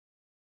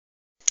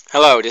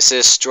Hello, this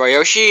is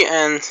DryYoshi,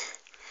 and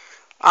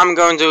I'm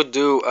going to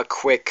do a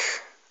quick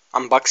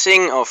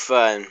unboxing of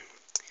the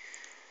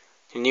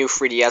new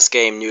 3DS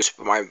game, New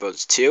Super Mario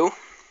Bros. 2.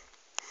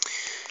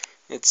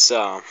 It's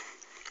actually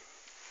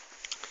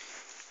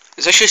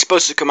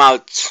supposed to come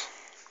out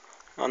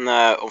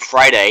on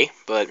Friday,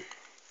 but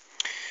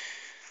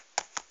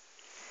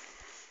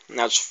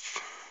now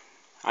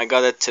I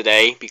got it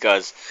today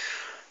because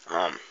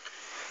well,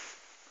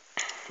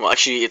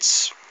 actually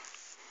it's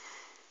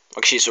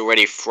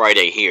already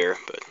Friday here,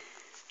 but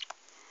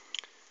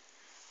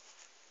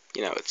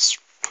you know it's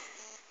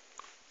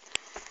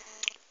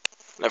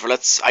whatever.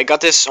 I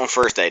got this on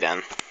Thursday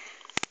then,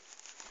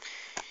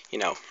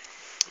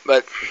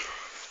 but.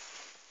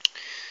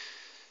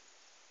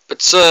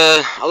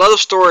 A lot of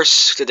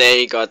stores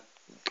today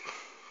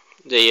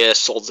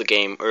sold the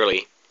game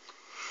early,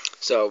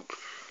 so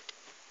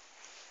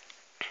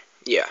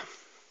yeah.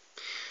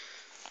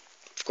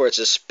 Of course,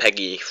 it's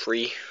PEGI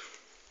free,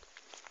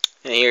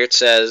 and here it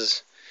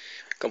says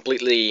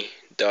completely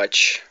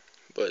Dutch,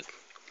 but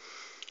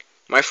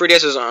my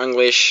 3DS is in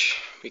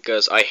English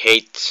because I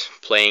hate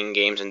playing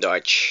games in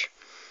Dutch.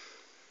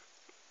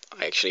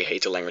 I actually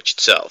hate the language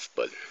itself,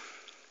 but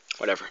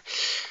whatever.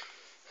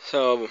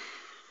 So,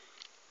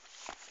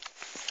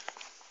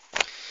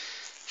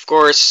 of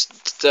course,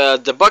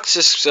 the box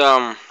is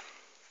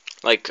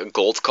like a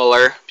gold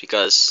color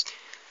because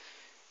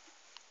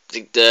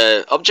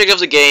the object of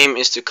the game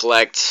is to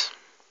collect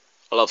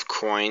a lot of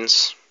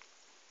coins.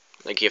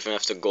 Like you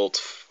have the gold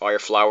fire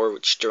flower,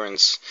 which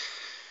turns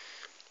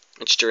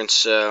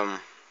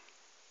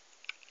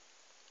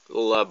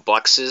little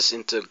boxes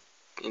into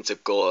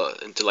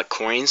like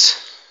coins.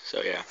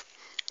 So yeah,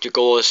 the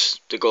goal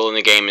in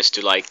the game is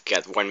to like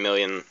get 1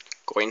 million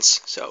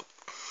coins. So,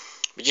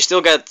 but you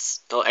still get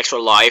extra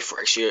life for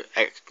actually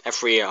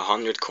every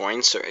 100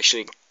 coins. So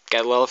actually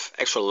get a lot of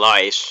extra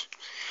lives,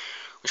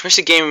 which makes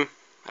the game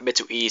a bit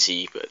too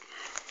easy. But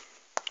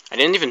I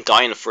didn't even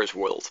die in the first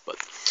world. But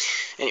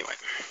anyway,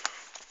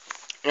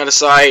 on the other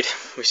side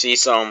we see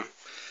some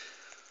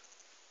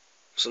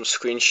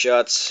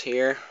screenshots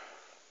here.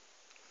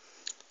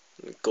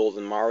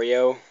 Golden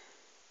Mario,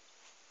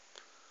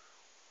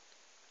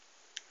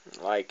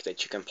 like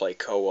that you can play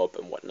co-op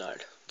and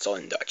whatnot. It's all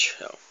in Dutch,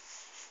 so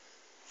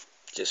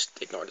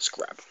just ignore this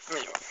crap.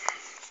 Anyway,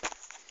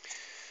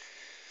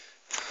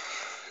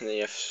 and then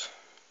you have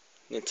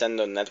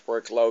Nintendo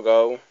Network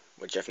logo,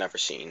 which I've never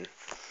seen,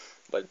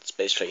 but it's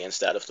basically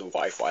instead of the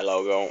Wi-Fi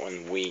logo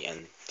on Wii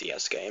and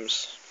DS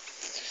games.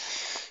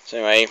 So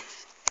anyway,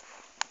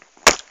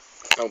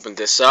 open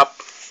this up.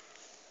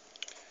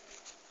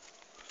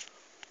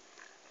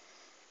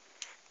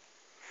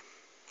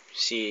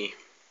 See,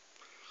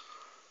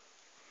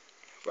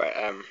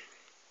 right,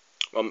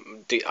 well,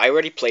 I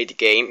already played the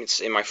game. It's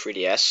in my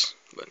 3DS,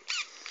 but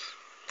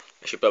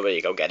I should probably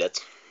go get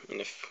it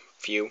in a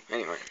few.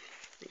 Anyway,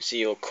 you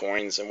see all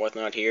coins and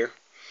whatnot here.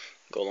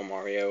 Golden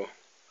Mario,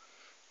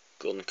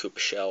 Golden Koopa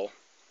Shell.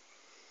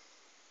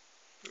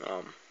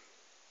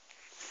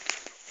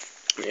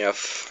 You have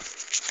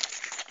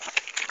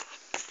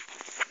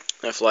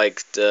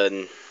like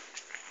the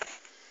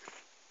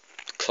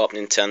Club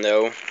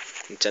Nintendo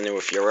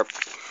of Europe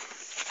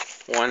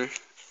one,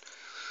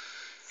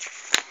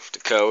 the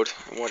code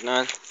and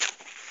whatnot.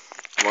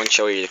 I won't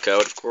show you the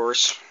code, of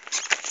course.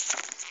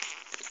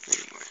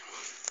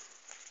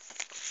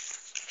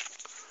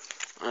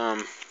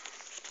 Anyway.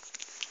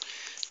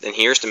 Then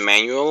here's the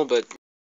manual, but